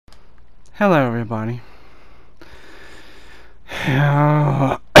Hello, everybody.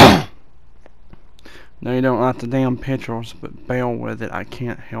 No, you don't like the damn pictures, but bear with it. I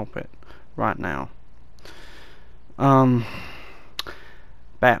can't help it right now.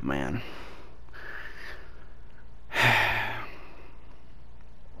 Batman. I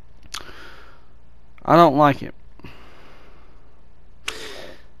don't like it.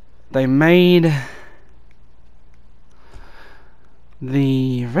 They made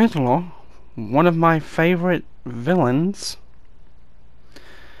the Riddler, one of my favorite villains,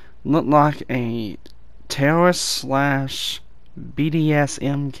 look like a terrorist slash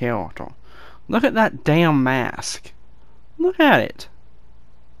BDSM character. Look at that damn mask. Look at it.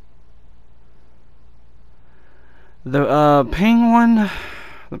 The penguin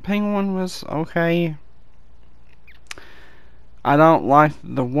was okay. I don't like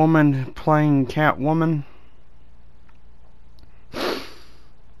the woman playing Catwoman.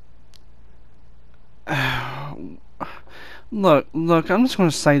 Look, I'm just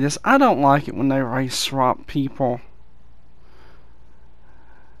gonna say this. I don't like it when they race swap people.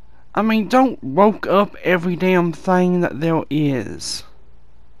 I mean, don't woke up every damn thing that there is.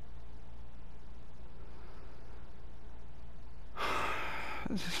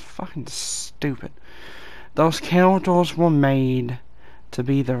 This is fucking stupid. Those characters were made to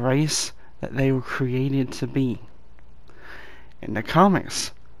be the race that they were created to be. In the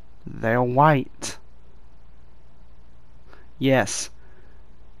comics, they're white. Yes,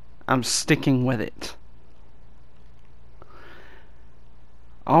 I'm sticking with it.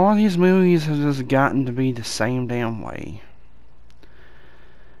 All these movies have just gotten to be the same damn way.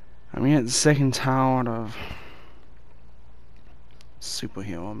 I'm getting sick and tired of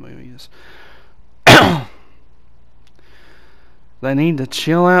superhero movies. They need to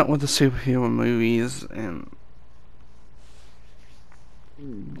chill out with the superhero movies and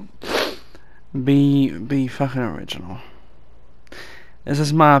be fucking original. This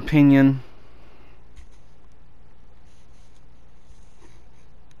is my opinion.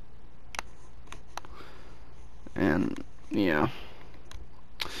 And yeah,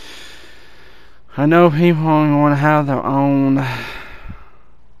 I know people want to have their own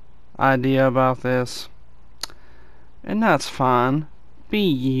idea about this, and that's fine. Be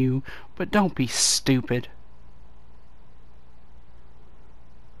you, but don't be stupid.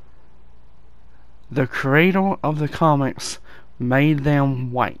 The creator of the comics made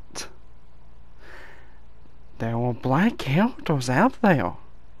them white. There were black characters out there.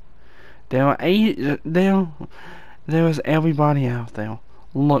 There was everybody out there.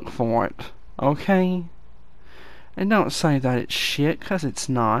 Look for it, okay? And don't say that it's shit, 'cause it's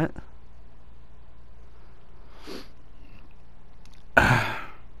not. I'm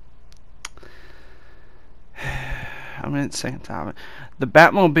in second time. The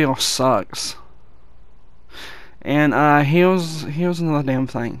Batmobile sucks. And here's another damn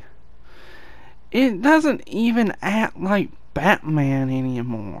thing. It doesn't even act like Batman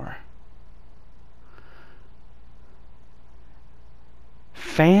anymore.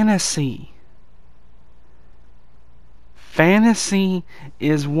 Fantasy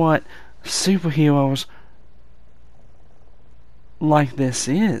is what superheroes like this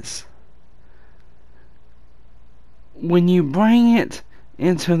is. When you bring it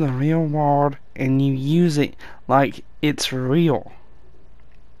into the real world and you use it like it's real,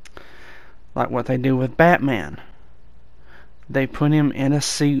 like what they do with Batman, they put him in a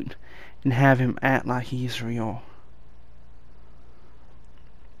suit and have him act like he's real.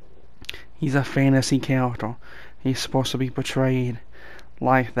 He's a fantasy character. He's supposed to be portrayed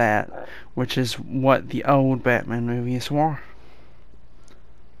like that, which is what the old Batman movies were.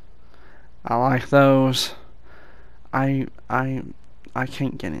 I like those. I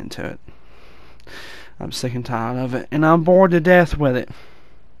can't get into it. I'm sick and tired of it, and I'm bored to death with it.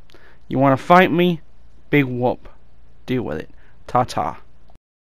 You want to fight me? Big whoop. Deal with it. Ta-ta.